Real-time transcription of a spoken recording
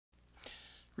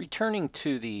Returning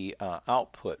to the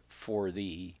output for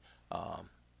the um,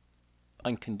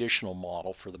 unconditional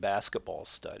model for the basketball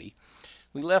study,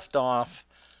 we left off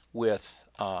with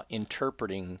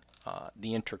interpreting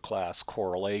the interclass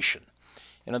correlation.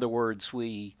 In other words,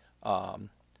 we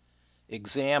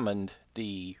examined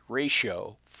the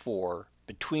ratio for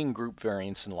between group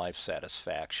variance and life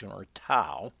satisfaction, or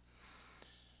tau,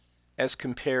 as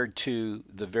compared to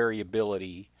the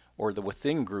variability or the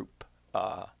within group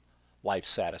life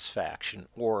satisfaction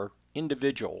or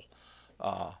individual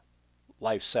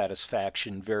life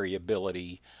satisfaction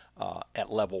variability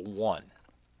at level 1.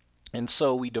 And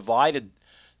so we divided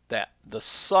that the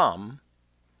sum,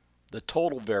 the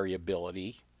total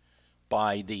variability,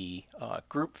 by the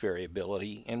group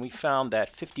variability, and we found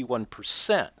that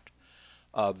 51%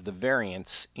 of the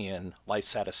variance in life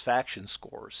satisfaction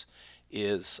scores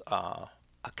is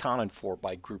accounted for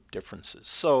by group differences.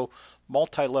 So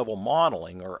multi-level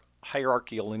modeling or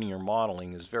hierarchical linear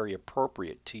modeling is very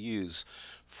appropriate to use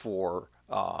for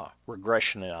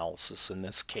regression analysis in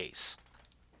this case.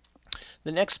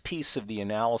 The next piece of the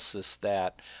analysis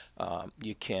that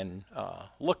you can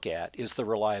look at is the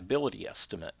reliability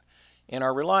estimate. And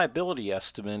our reliability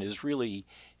estimate is really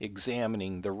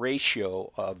examining the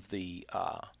ratio of the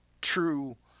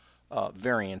true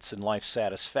variance in life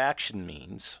satisfaction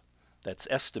means that's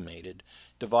estimated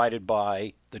divided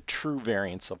by the true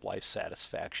variance of life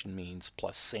satisfaction means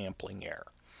plus sampling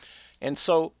error. And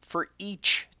so for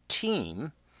each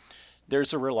team,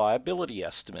 there's a reliability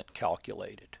estimate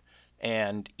calculated.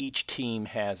 And each team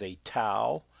has a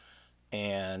tau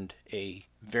and a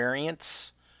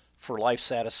variance for life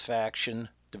satisfaction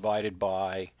divided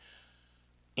by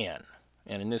n.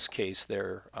 And in this case,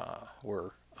 there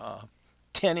were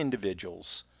 10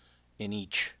 individuals in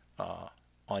each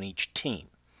on each team.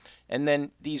 And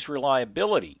then these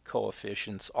reliability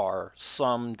coefficients are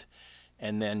summed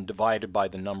and then divided by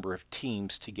the number of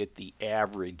teams to get the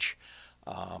average,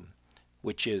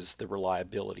 which is the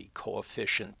reliability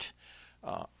coefficient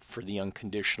for the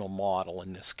unconditional model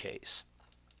in this case.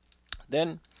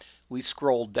 Then we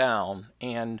scroll down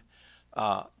and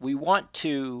we want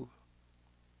to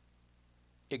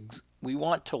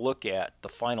look at the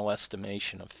final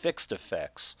estimation of fixed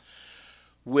effects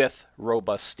with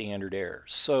robust standard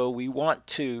errors. So we want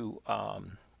to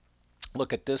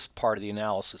look at this part of the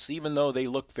analysis. Even though they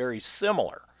look very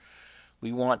similar,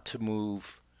 we want to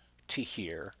move to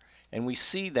here, and we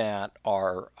see that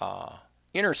our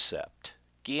intercept,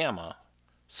 gamma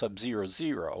sub 0,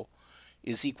 0,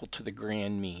 is equal to the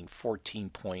grand mean,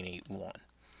 14.81.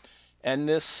 And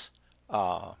this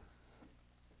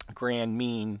grand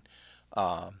mean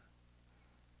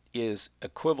is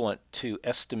equivalent to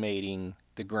estimating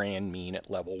the grand mean at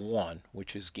level 1,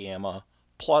 which is gamma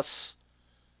plus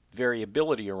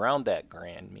variability around that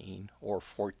grand mean, or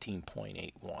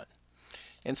 14.81.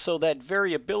 And so that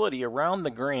variability around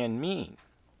the grand mean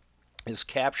is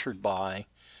captured by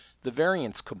the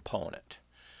variance component.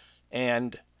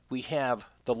 And we have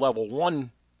the level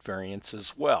 1 variance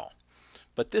as well.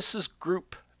 But this is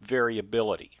group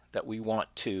variability that we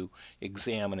want to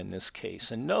examine in this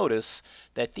case. And notice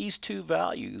that these two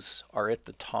values are at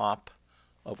the top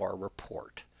of our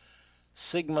report.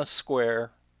 Sigma square,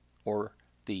 or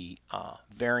the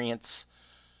variance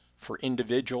for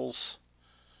individuals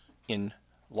in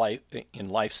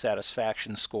life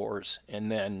satisfaction scores,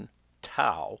 and then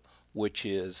tau, which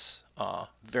is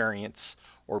variance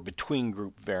or between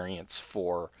group variance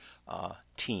for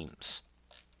teams.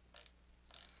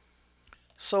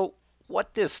 So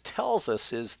what this tells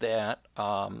us is that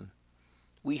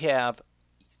we have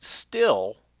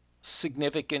still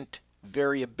significant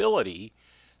variability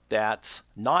that's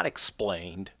not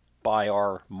explained by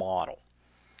our model.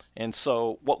 And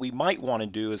so what we might want to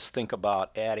do is think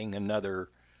about adding another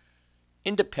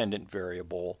independent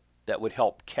variable that would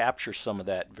help capture some of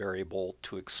that variable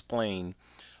to explain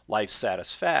life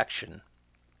satisfaction,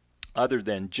 other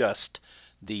than just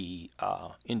the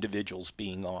individuals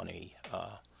being on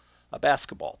a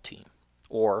basketball team,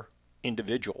 or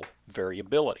individual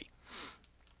variability.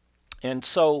 And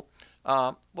so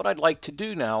what I'd like to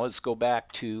do now is go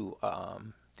back to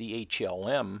the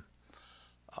HLM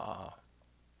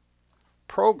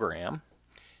program,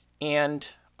 and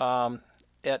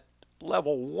at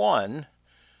level 1,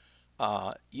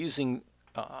 using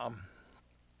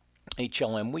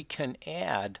HLM, we can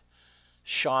add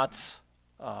shots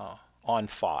on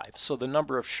 5. So the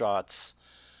number of shots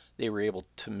they were able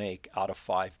to make out of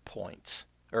 5 points,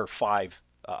 or 5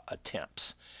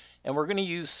 attempts. And we're going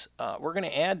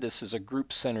to add this as a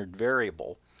group-centered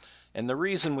variable. And the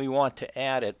reason we want to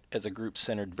add it as a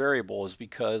group-centered variable is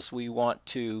because we want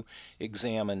to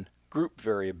examine group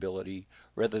variability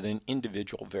rather than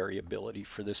individual variability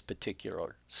for this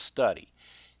particular study.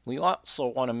 We also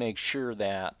want to make sure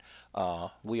that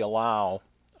we allow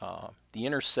the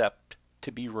intercept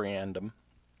to be random,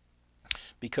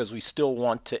 because we still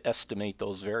want to estimate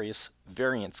those various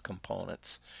variance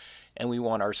components, and we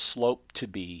want our slope to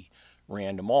be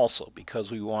random also, because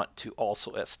we want to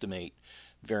also estimate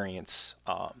variance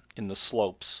in the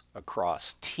slopes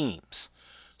across teams.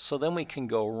 So then we can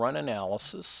go run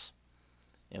analysis,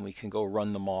 and we can go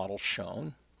run the model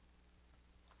shown,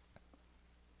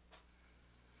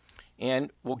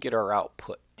 and we'll get our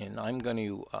output. And I'm going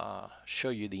to show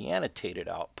you the annotated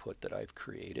output that I've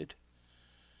created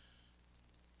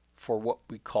for what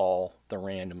we call the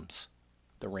random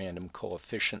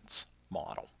coefficients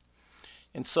model.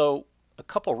 And so a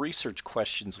couple research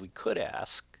questions we could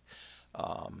ask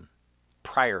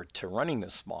prior to running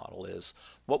this model is,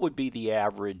 what would be the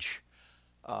average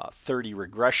 30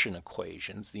 regression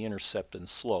equations, the intercept and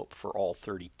slope, for all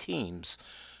 30 teams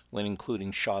when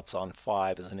including shots on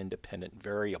 5 as an independent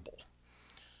variable?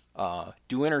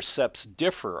 Do intercepts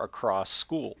differ across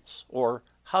schools, or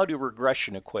how do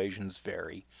regression equations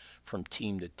vary from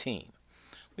team to team?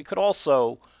 We could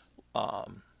also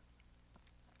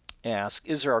ask,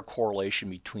 is there a correlation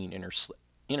between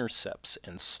intercepts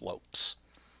and slopes?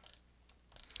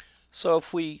 So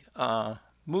if we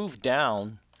move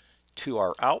down to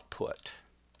our output,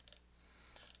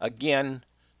 again,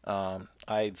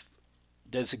 I've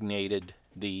designated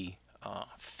the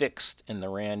fixed and the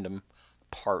random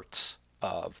parts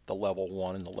of the level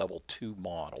 1 and the level 2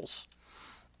 models.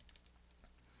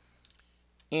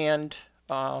 And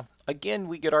again,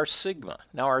 we get our sigma.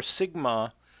 Now our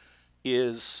sigma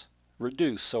is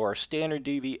reduced, so our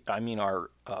our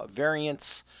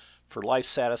variance for life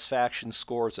satisfaction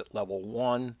scores at level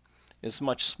 1 is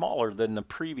much smaller than the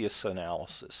previous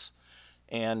analysis.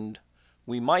 And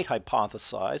we might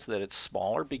hypothesize that it's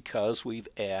smaller because we've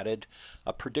added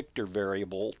a predictor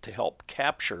variable to help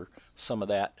capture some of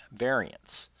that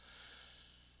variance.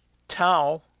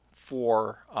 Tau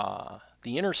for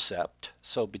the intercept,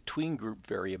 so between group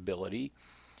variability,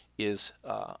 is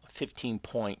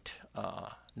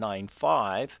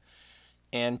 15.95,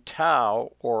 and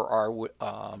tau, or our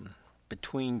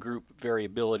between group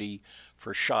variability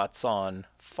for shots on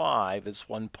 5, is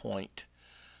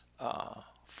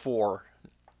 1.4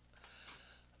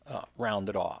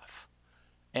 rounded off.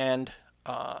 And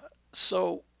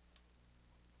so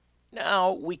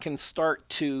now we can start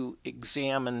to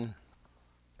examine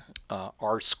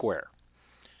R square.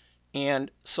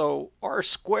 And so R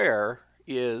square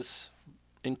is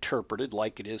interpreted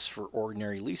like it is for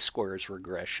ordinary least squares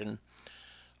regression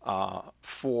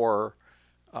for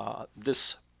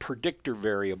this predictor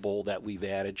variable that we've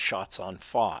added, shots on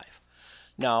 5.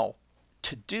 Now,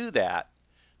 to do that,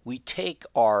 we take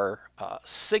our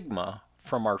sigma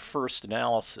from our first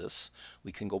analysis.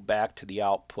 We can go back to the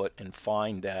output and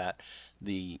find that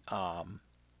the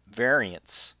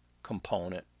variance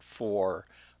component for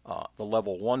the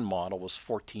level 1 model was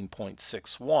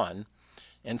 14.61,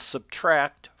 and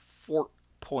subtract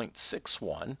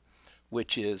 4.61,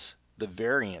 which is the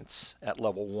variance at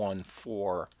level 1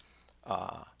 for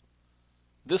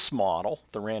this model,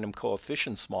 the random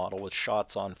coefficients model with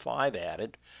shots on 5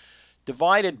 added,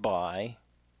 divided by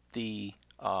the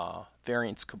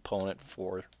variance component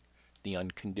for the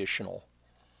unconditional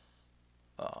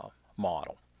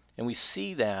model. And we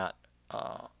see that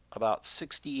about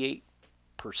 68%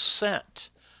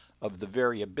 of the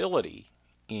variability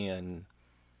in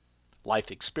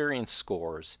life experience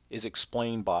scores is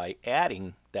explained by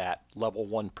adding that level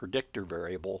 1 predictor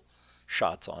variable,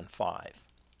 shots on 5.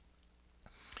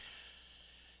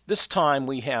 This time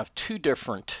we have two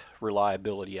different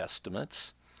reliability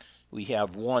estimates. We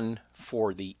have one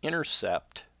for the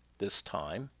intercept this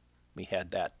time. We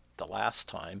had that the last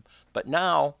time. But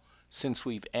now, since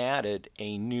we've added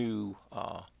a new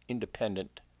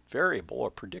independent variable or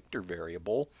predictor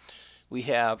variable, we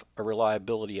have a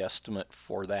reliability estimate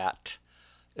for that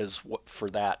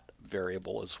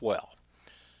variable as well.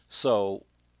 So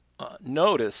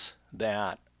notice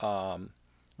that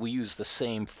we use the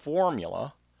same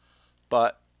formula,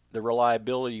 but the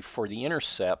reliability for the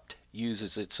intercept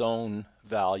uses its own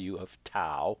value of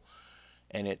tau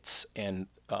and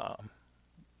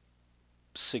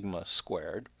sigma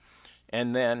squared.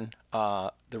 And then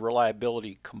the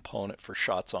reliability component for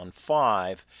shots on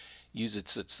 5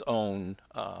 uses its own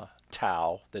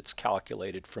tau that's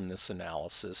calculated from this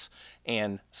analysis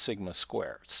and sigma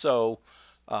squared. So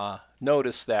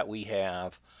notice that we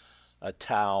have a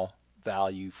tau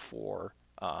value for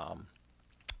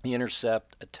the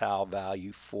intercept, a tau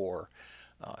value for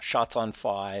shots on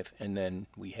 5, and then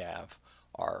we have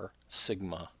our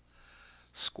sigma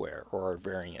square, or our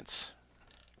variance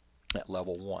at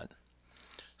level 1.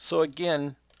 So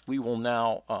again, we will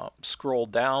now scroll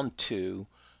down to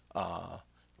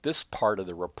this part of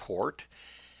the report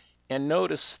and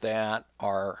notice that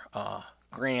our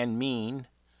grand mean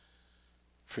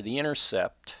for the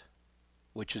intercept,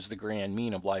 which is the grand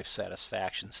mean of life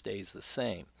satisfaction, stays the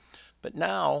same. But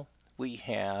now we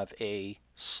have a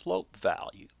slope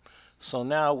value. So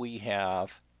now we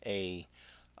have a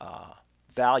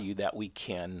value that we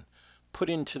can put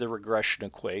into the regression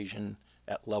equation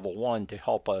at level 1 to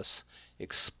help us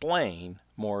explain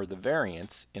more of the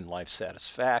variance in life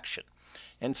satisfaction.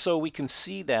 And so we can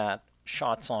see that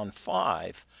shots on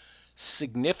 5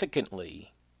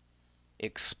 significantly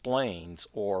explains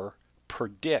or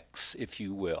predicts, if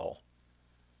you will,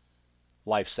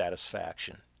 life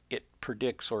satisfaction. It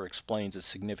predicts or explains a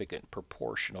significant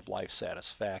proportion of life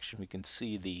satisfaction. We can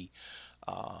see the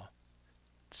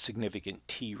significant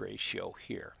T ratio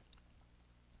here.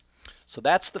 So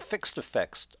that's the fixed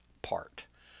effects part.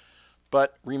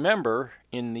 But remember,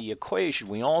 in the equation,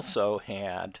 we also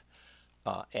had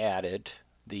added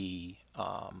the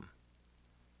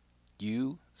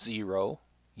U0,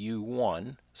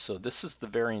 U1. So this is the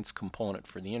variance component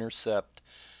for the intercept.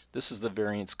 This is the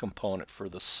variance component for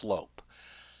the slope.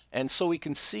 And so we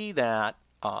can see that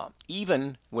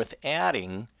even with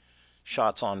adding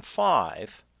shots on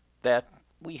 5, that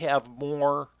we have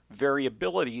more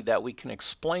variability that we can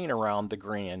explain around the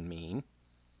grand mean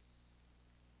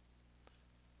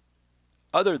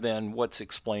other than what's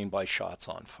explained by shots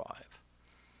on 5.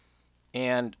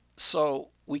 And so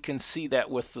we can see that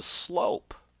with the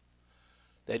slope,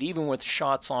 that even with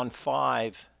shots on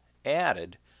 5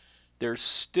 added, there's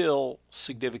still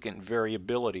significant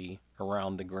variability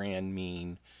around the grand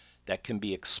mean that can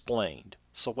be explained.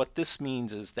 So what this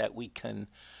means is that we can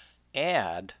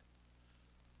add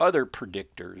other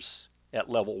predictors at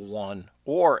level 1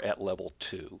 or at level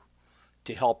 2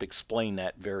 to help explain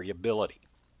that variability.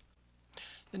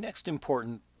 The next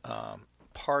important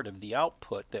part of the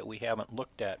output that we haven't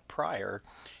looked at prior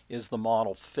is the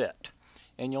model fit.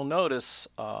 And you'll notice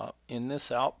in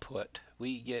this output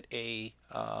we get a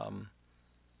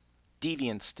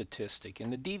deviance statistic.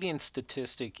 And the deviance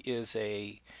statistic is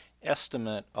a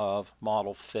estimate of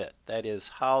model fit. That is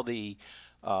how the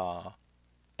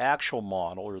actual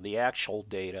model or the actual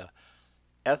data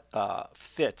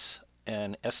fits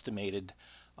an estimated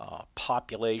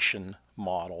population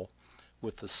model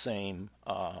with the same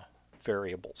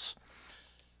variables.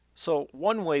 So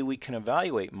one way we can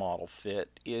evaluate model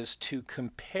fit is to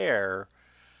compare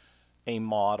a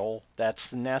model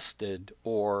that's nested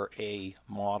or a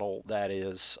model that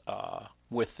is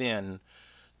within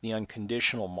the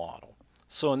unconditional model.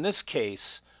 So in this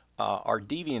case, our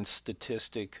deviance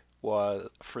statistic was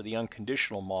for the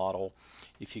unconditional model,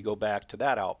 if you go back to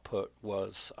that output,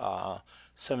 was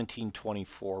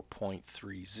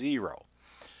 1724.30.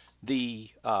 The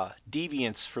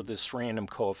deviance for this random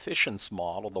coefficients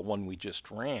model, the one we just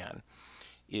ran,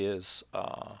 is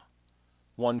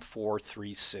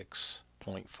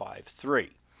 1436.53.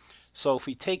 So if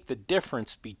we take the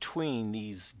difference between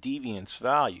these deviance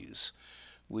values,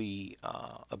 we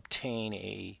obtain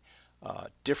a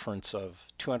difference of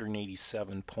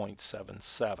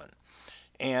 287.77.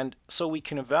 And so we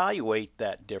can evaluate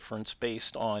that difference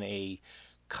based on a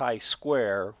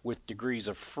chi-square with degrees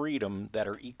of freedom that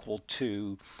are equal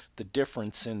to the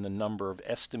difference in the number of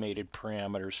estimated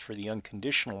parameters for the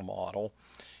unconditional model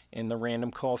and the random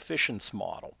coefficients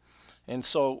model. And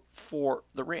so for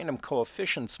the random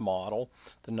coefficients model,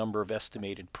 the number of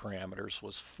estimated parameters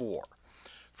was 4.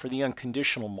 For the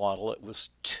unconditional model, it was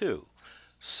 2.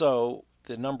 So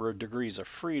the number of degrees of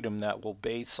freedom that will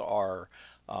base our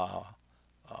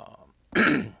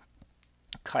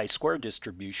chi-square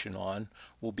distribution on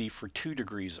will be for 2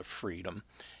 degrees of freedom.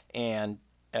 And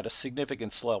at a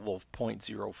significance level of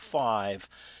 0.05,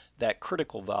 that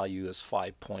critical value is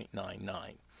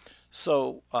 5.99.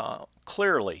 So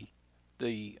clearly,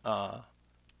 the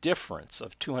difference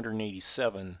of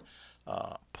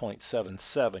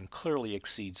 287.77 clearly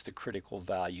exceeds the critical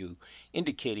value,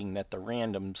 indicating that the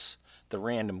random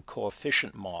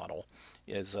coefficient model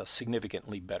is a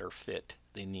significantly better fit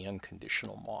than the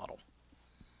unconditional model.